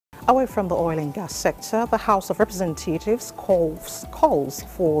Away from the oil and gas sector, the House of Representatives calls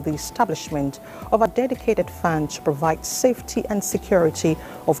for the establishment of a dedicated fund to provide safety and security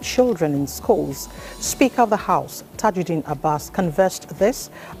of children in schools. Speaker of the House, Tajuddin Abbas, conversed this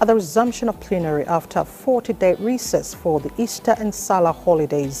at the resumption of plenary after a 40-day recess for the Easter and Salah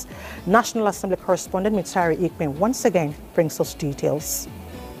holidays. National Assembly correspondent Mitari Ikmen once again brings us details.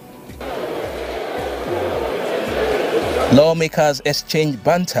 Lawmakers exchange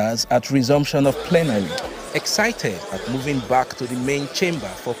banters at resumption of plenary, excited at moving back to the main chamber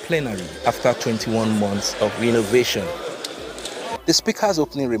for plenary after 21 months of renovation. The Speaker's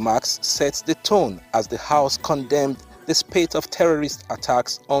opening remarks set the tone as the House condemned the spate of terrorist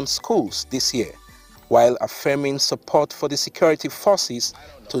attacks on schools this year, while affirming support for the security forces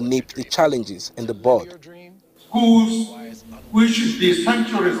to nip the challenges in the bud. Schools, which should be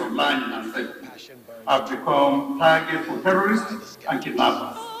sanctuaries of learning and safety, have become targets for terrorists and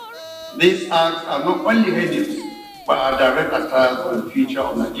kidnappers. These acts are not only heinous, but are direct attacks on the future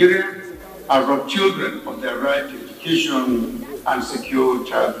of Nigeria and rob children of their right to education and secure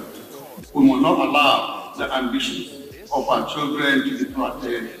childhood. We will not allow the ambitions of our children to be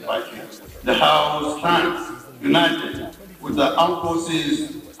thwarted by fear. The House stands united with the armed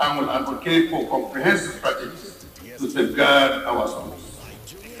forces and will advocate for comprehensive strategies to safeguard our schools.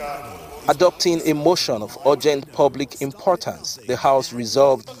 Adopting a motion of urgent public importance, the House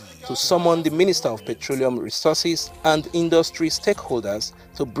resolved to summon the Minister of Petroleum Resources and industry stakeholders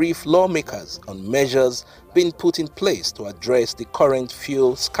to brief lawmakers on measures being put in place to address the current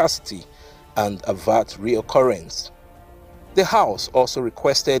fuel scarcity and avert reoccurrence. The House also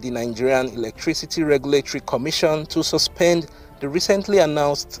requested the Nigerian Electricity Regulatory Commission to suspend the recently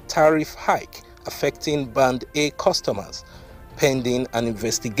announced tariff hike affecting Band A customers, pending an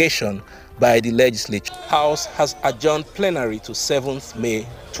investigation by the legislature. House has adjourned plenary to 7th May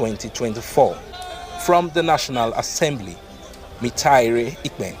 2024. From the National Assembly, Mitaire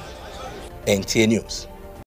Ikmen, NTA News.